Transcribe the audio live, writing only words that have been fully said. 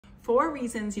4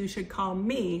 reasons you should call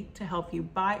me to help you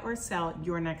buy or sell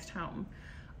your next home.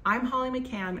 I'm Holly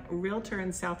McKhann, Realtor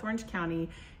in South Orange County,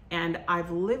 and I've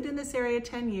lived in this area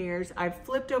 10 years. I've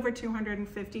flipped over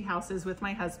 250 houses with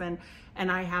my husband,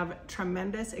 and I have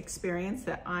tremendous experience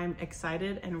that I'm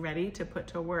excited and ready to put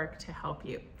to work to help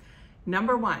you.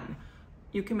 Number 1,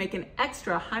 you can make an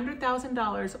extra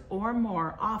 $100,000 or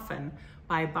more often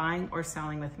by buying or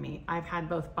selling with me. I've had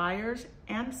both buyers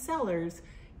and sellers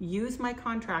use my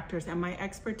contractors and my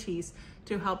expertise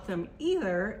to help them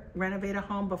either renovate a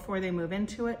home before they move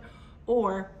into it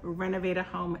or renovate a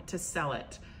home to sell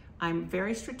it. I'm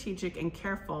very strategic and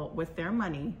careful with their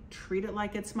money, treat it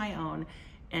like it's my own,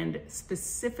 and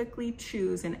specifically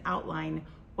choose and outline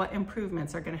what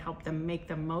improvements are going to help them make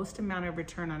the most amount of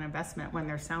return on investment when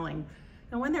they're selling.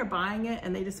 And when they're buying it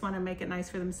and they just want to make it nice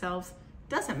for themselves,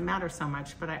 doesn't matter so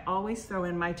much, but I always throw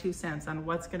in my 2 cents on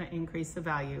what's going to increase the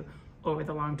value over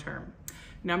the long term.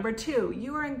 Number 2,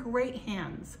 you are in great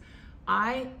hands.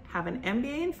 I have an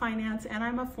MBA in finance and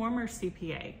I'm a former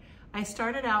CPA. I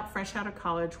started out fresh out of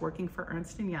college working for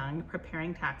Ernst & Young,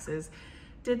 preparing taxes.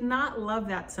 Did not love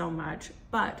that so much,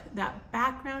 but that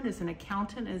background as an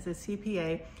accountant, as a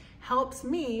CPA, helps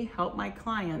me help my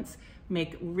clients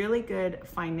make really good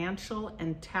financial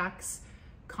and tax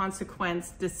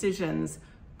consequence decisions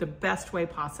the best way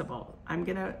possible. I'm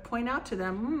gonna point out to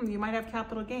them, you might have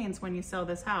capital gains when you sell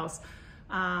this house.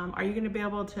 Are you gonna be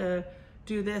able to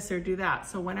do this or do that?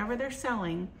 So whenever they're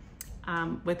selling,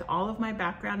 with all of my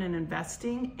background in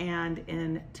investing and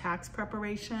in tax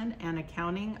preparation and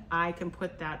accounting, I can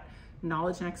put that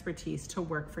knowledge and expertise to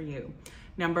work for you.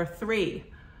 Number 3,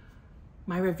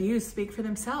 my reviews speak for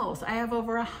themselves. I have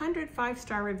over 100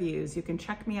 5-star reviews. You can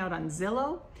check me out on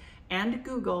Zillow and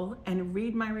Google and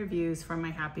read my reviews from my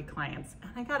happy clients.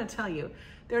 And I gotta tell you,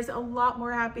 there's a lot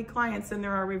more happy clients than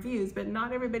there are reviews, but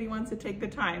not everybody wants to take the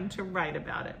time to write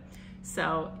about it.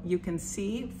 So you can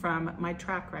see from my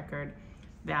track record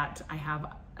that I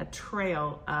have a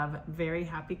trail of very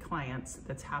happy clients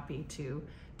that's happy to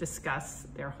discuss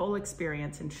their whole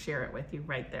experience and share it with you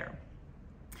right there.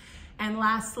 And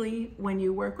lastly, when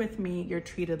you work with me, you're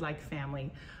treated like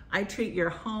family. I treat your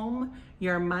home,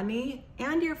 your money,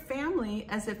 and your family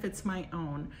as if it's my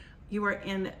own. You are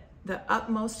in the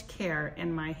utmost care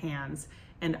in my hands,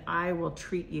 and I will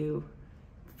treat you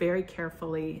very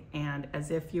carefully and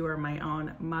as if you are my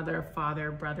own mother,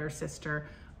 father, brother, sister.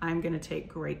 I'm gonna take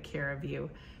great care of you.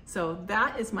 So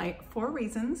that is my 4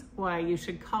 reasons why you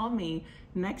should call me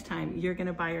next time you're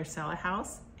gonna buy or sell a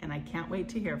house, and I can't wait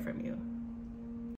to hear from you.